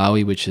to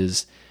Malawi, which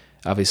is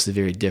obviously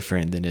very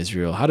different than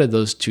Israel. How did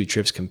those two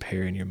trips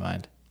compare in your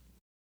mind?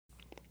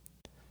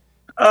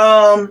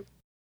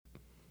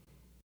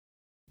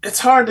 It's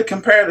hard to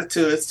compare the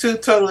two. It's two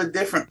totally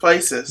different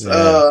places.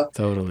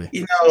 Totally.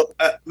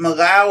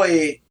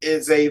 Malawi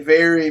is a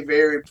very,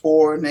 very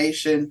poor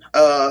nation.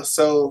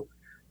 So,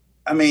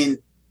 I mean,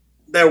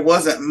 there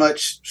wasn't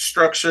much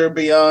structure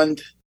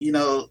beyond,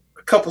 a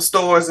couple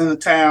stores in the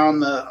town,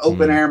 the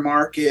open air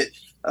market.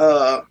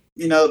 The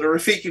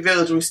Rafiki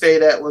village we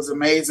stayed at was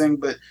amazing,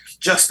 but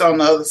just on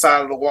the other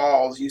side of the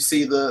walls, you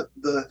see the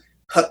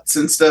huts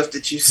and stuff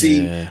that you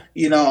see,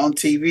 on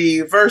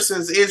TV,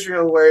 versus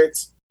Israel, where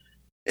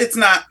it's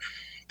not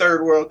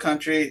third world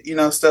country,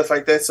 stuff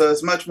like that. So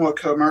it's much more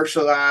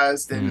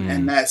commercialized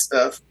and that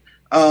stuff.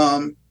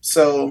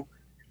 So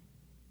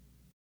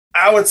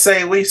I would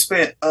say we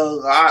spent a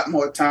lot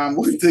more time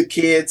with the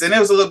kids, and it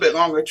was a little bit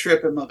longer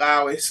trip in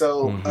Malawi.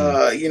 So,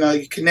 Mm-hmm.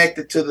 you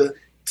connected to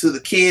the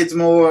kids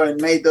more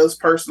and made those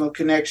personal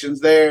connections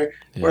there.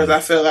 Whereas Yeah. I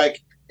feel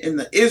like in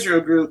the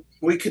Israel group,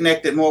 we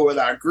connected more with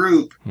our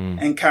group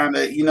Mm. and kind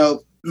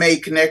of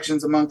made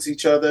connections amongst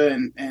each other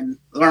and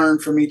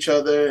learned from each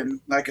other. And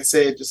like I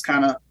said, just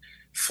kind of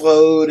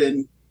flowed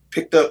and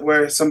picked up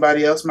where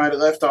somebody else might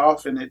have left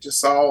off, and it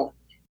just all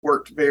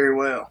worked very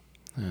well.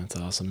 That's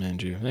awesome,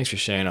 Andrew. Thanks for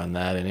sharing on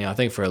that. And I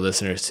think for our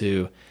listeners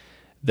too,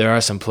 there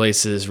are some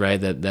places, right,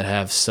 that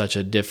have such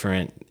a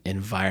different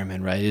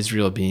environment, right?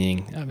 Israel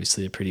being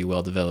obviously a pretty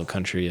well developed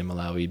country, and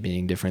Malawi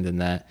being different than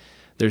that.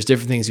 There's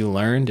different things you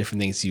learn,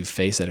 different things you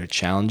face that are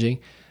challenging.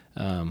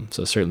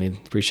 So certainly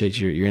appreciate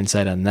your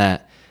insight on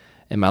that.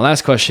 And my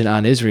last question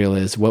on Israel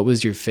is, what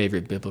was your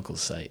favorite biblical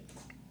site?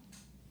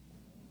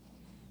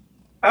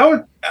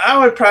 I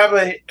would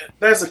probably,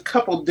 there's a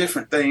couple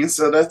different things,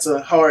 so that's a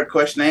hard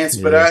question to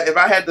answer. But Yeah, if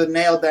I had to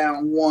nail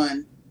down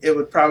one, it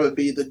would probably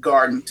be the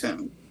Garden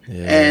Tomb.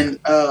 yeah, And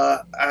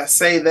I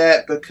say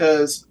that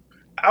because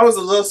I was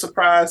a little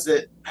surprised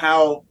at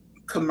how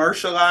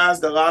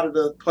commercialized a lot of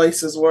the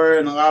places were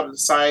and a lot of the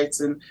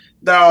sites, and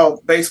they're all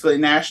basically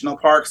national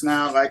parks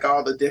now, like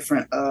all the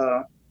different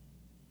not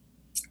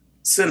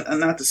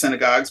the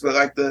synagogues, but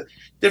like the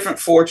different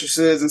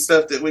fortresses and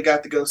stuff that we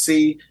got to go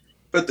see.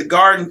 But the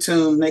Garden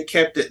Tomb, they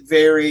kept it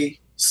very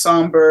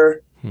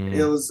somber. It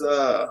hmm, was,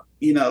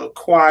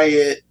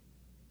 quiet.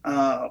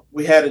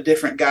 We had a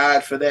different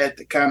guide for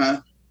that kind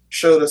of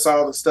showed us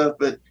all the stuff,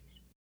 but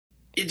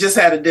it just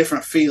had a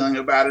different feeling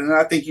about it. And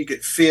I think you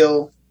could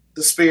feel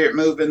the spirit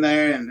moving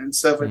there and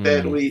stuff like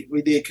that. hmm.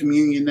 We did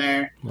communion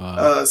there.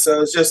 Wow.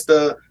 So it's just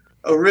a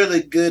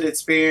really good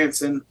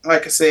experience. And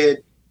like I said,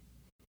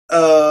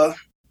 uh,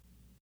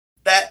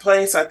 that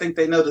place, I think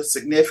they know the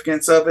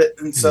significance of it,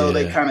 and so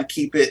they Yeah, kind of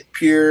keep it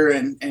pure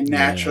and yeah,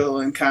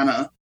 natural and kind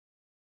of,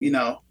 you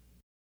know,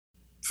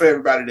 for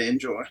everybody to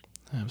enjoy.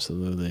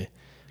 absolutely. I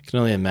can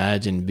only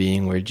imagine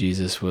being where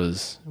Jesus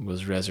was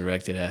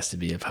resurrected has to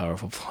be a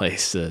powerful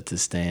place to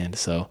stand.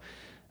 So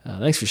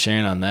thanks for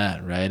sharing on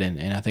that, right?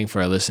 And I think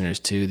for our listeners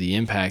too, the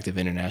impact of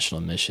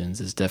international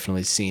missions is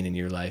definitely seen in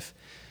your life,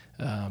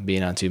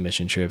 being on 2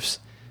 mission trips,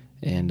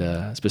 and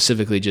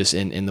specifically just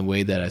in the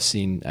way that I've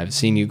seen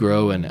you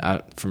grow, and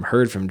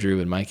heard from Drew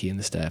and Mikey and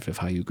the staff of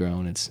how you've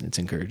grown. It's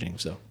encouraging.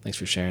 So thanks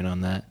for sharing on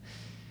that.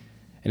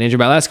 And Andrew,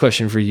 my last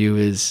question for you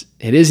is: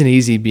 it isn't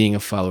easy being a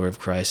follower of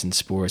Christ in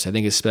sports. I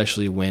think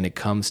especially when it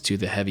comes to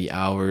the heavy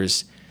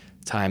hours,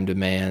 time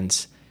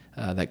demands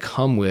that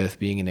come with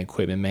being an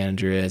equipment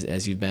manager,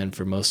 as you've been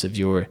for most of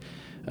your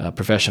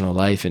professional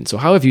life. And so,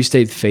 how have you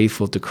stayed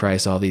faithful to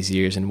Christ all these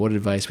years? And what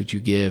advice would you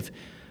give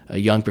a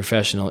young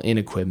professional in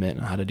equipment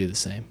on how to do the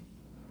same?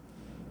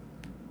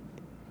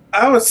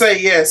 I would say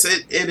yes,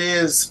 it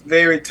is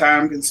very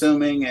time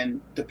consuming,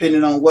 and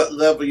depending on what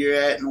level you're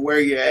at and where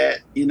you're at,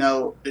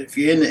 if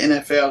you're in the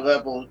NFL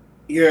level,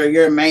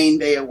 your main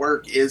day of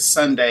work is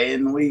Sunday,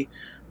 and we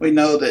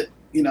know that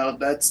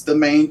that's the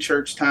main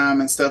church time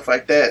and stuff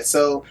like that.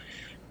 So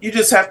you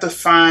just have to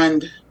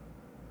find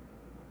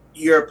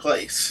your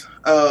place,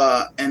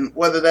 and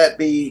whether that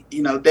be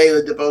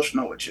daily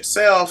devotional with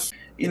yourself,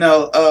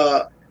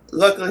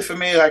 luckily for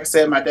me, like I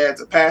said, my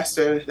dad's a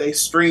pastor. They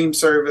stream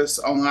service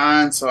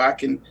online, so I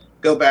can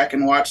go back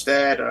and watch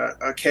that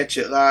or catch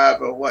it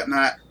live or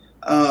whatnot.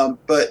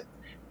 But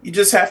you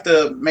just have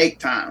to make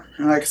time.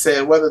 And like I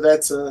said, whether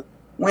that's a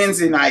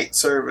Wednesday night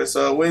service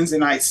or a Wednesday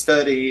night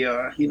study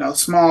or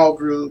small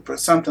group or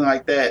something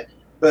like that.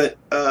 But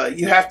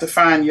you have to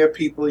find your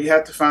people. You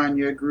have to find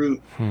your group.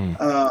 Hmm.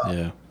 Uh,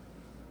 Yeah.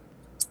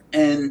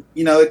 and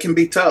it can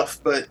be tough,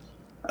 but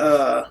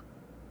uh,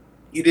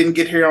 you didn't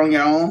get here on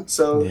your own,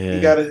 so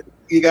you Yeah.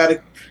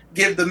 gotta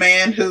give the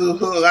man who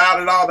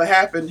allowed it all to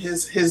happen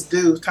his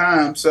due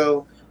time.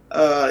 So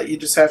you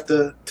just have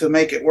to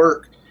make it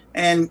work.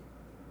 And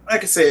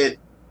like I said,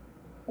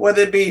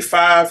 whether it be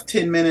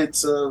 5-10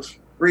 minutes of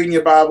reading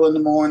your Bible in the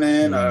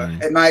morning or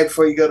Mm, at night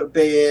before you go to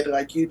bed,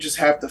 like you just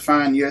have to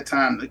find your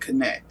time to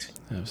connect.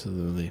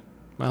 absolutely.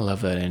 I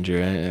love that,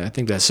 Andrew. And I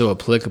think that's so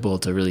applicable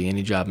to really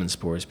any job in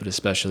sports, but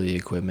especially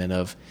equipment,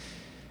 of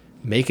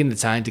making the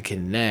time to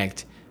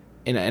connect.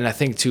 And I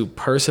think too,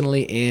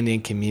 personally and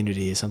in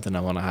community, is something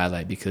I want to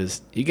highlight,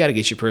 because you got to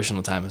get your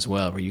personal time as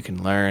well, where you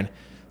can learn,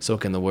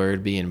 soak in the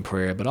word, be in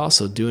prayer, but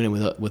also doing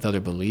it with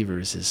other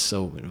believers is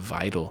so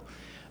vital.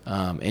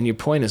 And your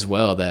point as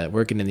well, that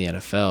working in the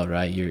NFL,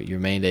 right? Your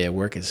main day of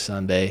work is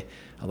Sunday.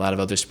 A lot of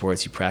other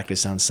sports you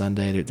practice on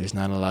Sunday. There's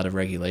not a lot of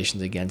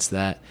regulations against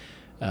that.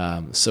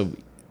 So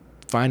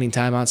finding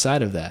time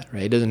outside of that,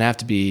 right? It doesn't have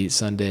to be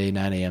Sunday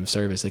 9 a.m.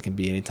 service. It can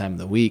be any time of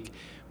the week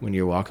when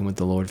you're walking with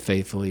the Lord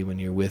faithfully, when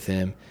you're with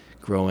Him,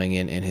 growing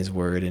in His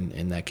Word and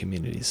in that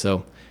community.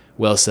 So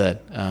well said.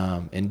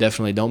 And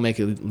definitely don't make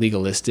it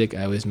legalistic.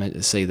 I always meant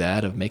to say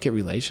that, of make it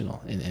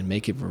relational and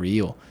make it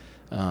real.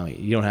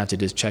 You don't have to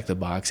just check the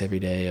box every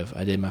day of,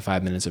 I did my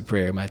 5 minutes of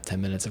prayer, my 10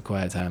 minutes of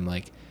quiet time.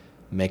 Like,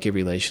 make it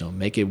relational,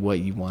 make it what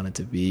you want it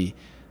to be.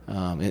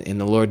 And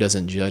the Lord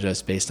doesn't judge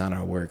us based on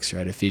our works,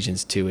 right?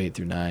 Ephesians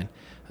 2:8-9.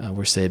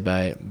 We're saved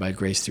by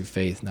grace through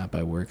faith, not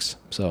by works.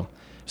 So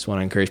just want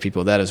to encourage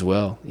people that as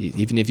well.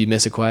 Even if you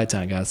miss a quiet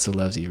time, God still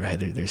loves you, right?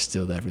 There's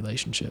still that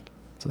relationship.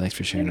 So thanks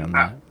for sharing on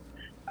that.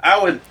 I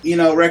would,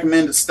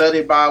 recommend a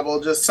study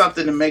Bible, just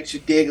something that makes you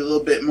dig a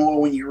little bit more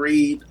when you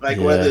read,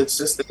 whether it's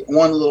just that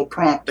one little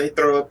prompt they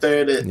throw up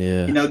there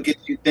that,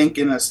 gets you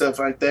thinking and stuff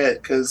like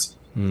that. Because,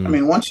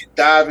 once you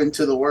dive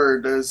into the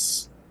Word,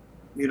 there's,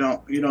 you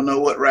don't know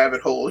what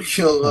rabbit hole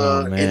you'll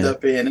end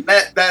up in. And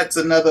that's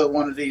another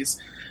one of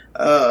these,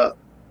 the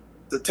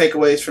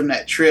takeaways from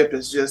that trip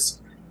is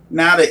just,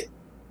 now that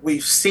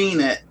we've seen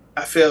it,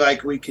 I feel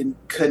like we can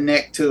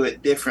connect to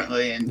it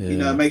differently. And,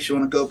 it makes you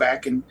want to go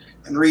back and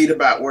read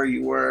about where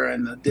you were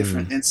and the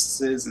different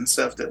instances and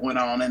stuff that went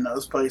on in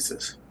those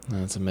places.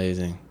 That's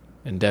amazing.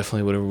 And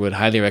definitely would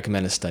highly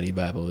recommend a study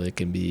Bible. It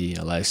can be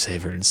a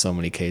lifesaver in so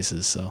many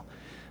cases. So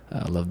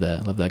I love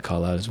that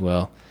call out as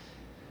well.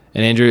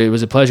 And Andrew, it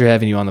was a pleasure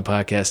having you on the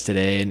podcast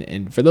today.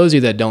 And for those of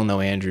you that don't know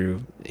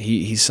Andrew,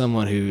 he's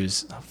someone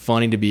who's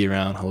funny to be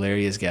around,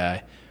 hilarious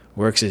guy,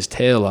 works his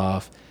tail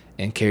off,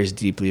 and cares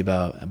deeply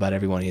about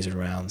everyone he's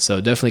around.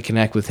 So definitely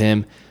connect with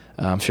him.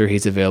 I'm sure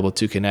he's available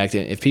to connect.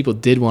 If people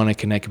did want to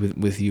connect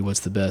with you,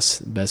 what's the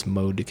best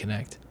mode to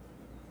connect?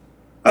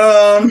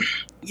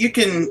 You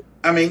can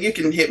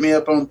hit me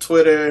up on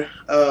Twitter,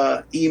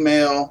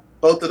 email.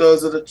 Both of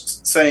those are the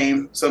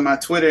same. So my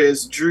Twitter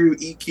is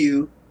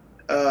DrewEQ,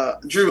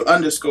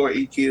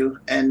 Drew_EQ,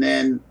 and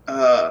then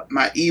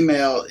my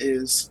email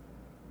is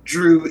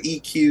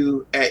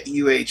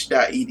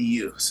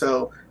dreweq@uh.edu.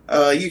 So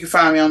you can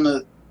find me on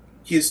the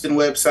Houston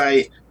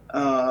website,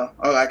 or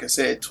like I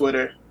said,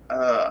 Twitter.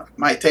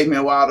 Might take me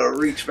a while to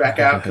reach back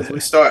out because we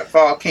start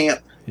fall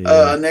camp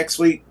next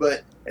week,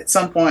 but at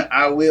some point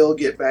I will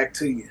get back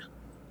to you.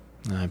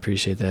 I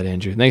appreciate that,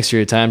 Andrew. Thanks for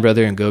your time,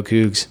 brother, and go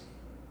Cougs.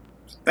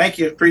 Thank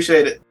you.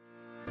 Appreciate it.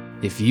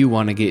 If you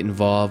want to get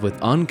involved with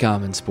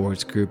Uncommon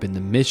Sports Group and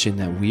the mission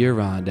that we are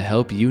on to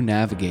help you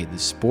navigate the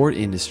sport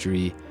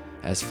industry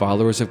as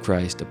followers of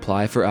Christ,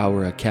 apply for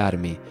our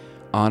academy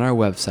on our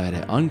website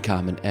at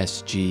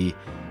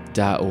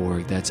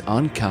uncommonsg.org. That's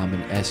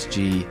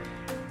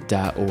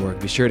uncommonsg.org.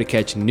 Be sure to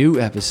catch new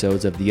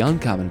episodes of the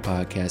Uncommon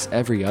Podcast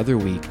every other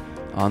week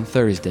on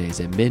Thursdays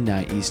at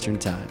midnight Eastern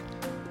Time.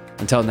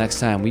 Until next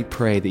time, we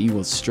pray that you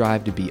will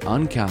strive to be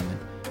uncommon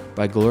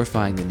by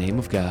glorifying the name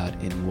of God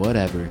in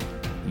whatever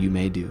you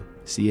may do.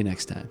 See you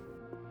next time.